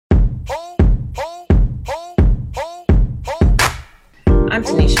I'm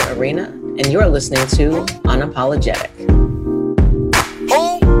Tanisha Arena, and you're listening to Unapologetic.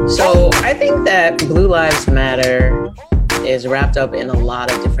 So I think that Blue Lives Matter is wrapped up in a lot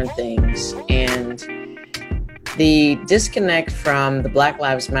of different things, and the disconnect from the Black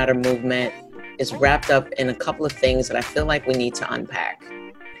Lives Matter movement is wrapped up in a couple of things that I feel like we need to unpack.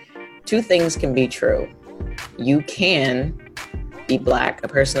 Two things can be true. You can be Black, a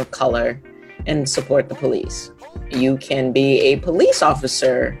person of color, and support the police. You can be a police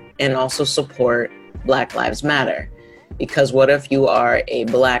officer and also support Black Lives Matter. Because what if you are a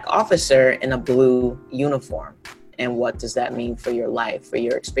Black officer in a blue uniform? And what does that mean for your life, for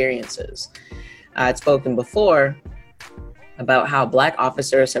your experiences? I'd spoken before about how Black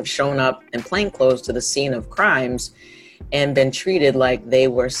officers have shown up in plainclothes to the scene of crimes and been treated like they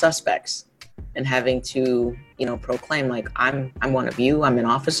were suspects and having to, proclaim like, I'm one of you, I'm an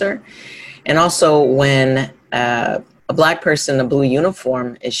officer. And also when a Black person in a blue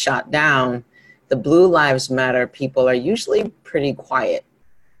uniform is shot down, the Blue Lives Matter people are usually pretty quiet.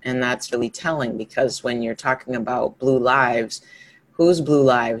 And that's really telling, because when you're talking about blue lives, whose blue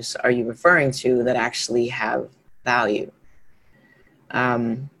lives are you referring to that actually have value?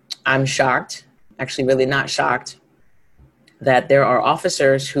 I'm shocked, actually really not shocked, that there are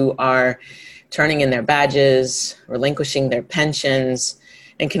officers who are turning in their badges, relinquishing their pensions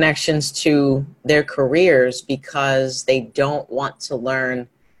and connections to their careers because they don't want to learn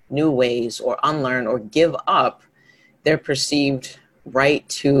new ways or unlearn or give up their perceived right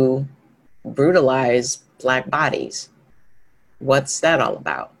to brutalize Black bodies. What's that all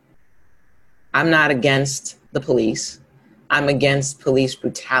about? I'm not against the police. I'm against police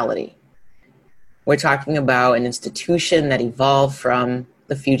brutality. We're talking about an institution that evolved from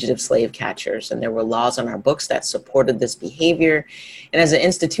the fugitive slave catchers, and there were laws on our books that supported this behavior. And as an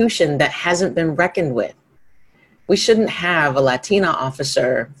institution that hasn't been reckoned with, we shouldn't have a Latina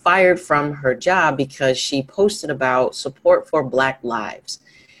officer fired from her job because she posted about support for Black lives.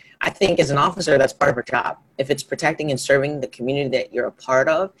 I think as an officer, that's part of her job. If it's protecting and serving the community that you're a part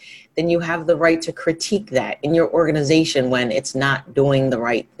of, then you have the right to critique that in your organization when it's not doing the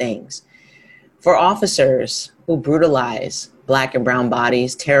right things. For officers who brutalize Black and brown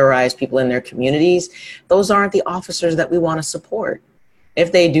bodies, terrorize people in their communities, those aren't the officers that we want to support.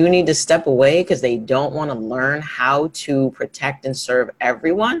 If they do need to step away because they don't want to learn how to protect and serve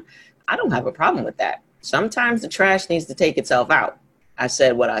everyone, I don't have a problem with that. Sometimes the trash needs to take itself out. I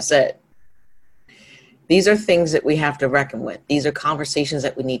said what I said. These are things that we have to reckon with. These are conversations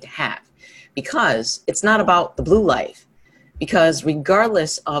that we need to have, because it's not about the blue life. Because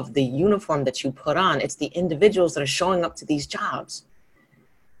regardless of the uniform that you put on, it's the individuals that are showing up to these jobs.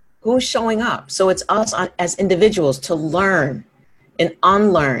 Who's showing up? So it's us as individuals to learn and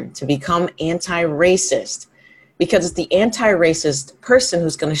unlearn, to become anti-racist, because it's the anti-racist person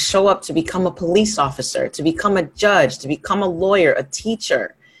who's going to show up to become a police officer, to become a judge, to become a lawyer, a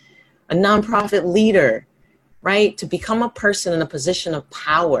teacher, a nonprofit leader, right? To become a person in a position of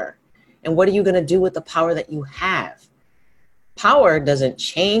power. And what are you going to do with the power that you have? Power doesn't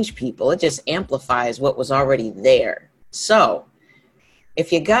change people. It just amplifies what was already there. So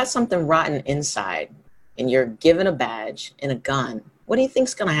if you got something rotten inside and you're given a badge and a gun, what do you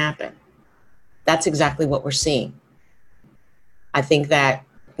think's going to happen? That's exactly what we're seeing. I think that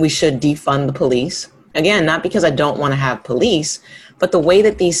we should defund the police. Again, not because I don't want to have police, but the way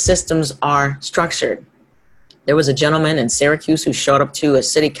that these systems are structured. There was a gentleman in Syracuse who showed up to a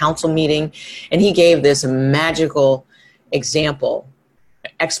city council meeting, and he gave this magical example,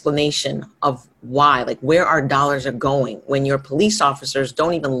 explanation of why, like where our dollars are going. When your police officers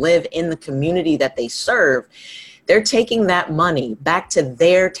don't even live in the community that they serve, they're taking that money back to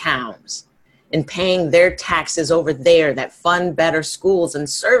their towns and paying their taxes over there that fund better schools and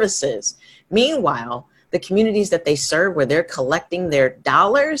services. Meanwhile, the communities that they serve, where they're collecting their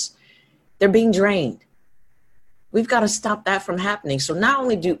dollars, they're being drained. We've got to stop that from happening. So not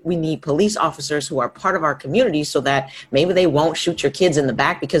only do we need police officers who are part of our community so that maybe they won't shoot your kids in the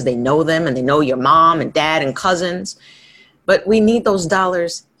back because they know them and they know your mom and dad and cousins, but we need those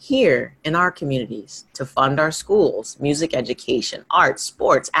dollars here in our communities to fund our schools, music education, arts,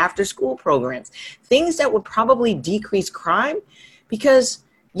 sports, after school programs, things that would probably decrease crime because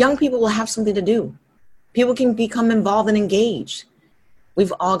young people will have something to do. People can become involved and engaged.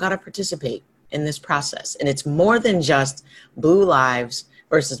 We've all got to participate in this process. And it's more than just blue lives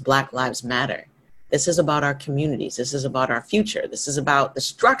versus Black Lives Matter. This is about our communities. This is about our future. This is about the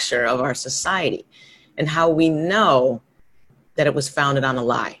structure of our society and how we know that it was founded on a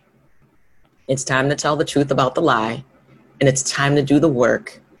lie. It's time to tell the truth about the lie, and it's time to do the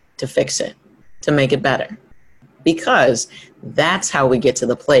work to fix it, to make it better. because that's how we get to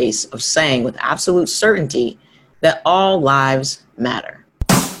the place of saying with absolute certainty that all lives matter.